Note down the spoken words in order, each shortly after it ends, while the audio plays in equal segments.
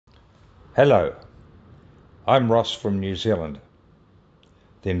Hello, I'm Ross from New Zealand,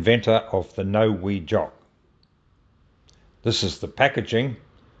 the inventor of the No Wee Jock. This is the packaging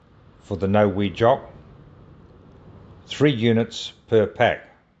for the No Wee Jock, 3 units per pack.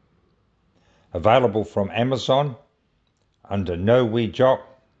 Available from Amazon under No Wee Jock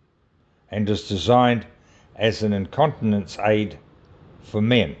and is designed as an incontinence aid for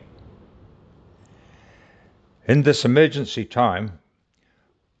men. In this emergency time,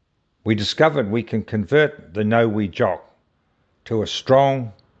 we discovered we can convert the No Wee Jock to a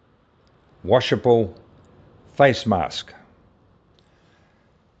strong, washable face mask.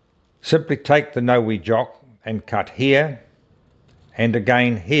 Simply take the No Wee Jock and cut here and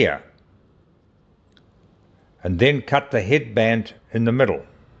again here, and then cut the headband in the middle.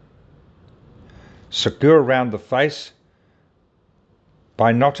 Secure around the face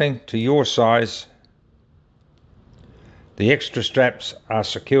by knotting to your size. The extra straps are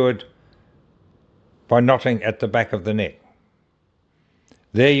secured by knotting at the back of the neck.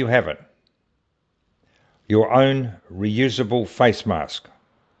 There you have it, your own reusable face mask.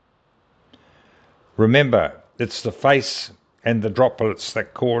 Remember, it's the face and the droplets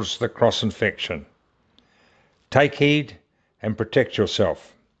that cause the cross-infection. Take heed and protect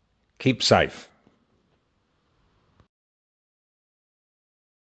yourself. Keep safe.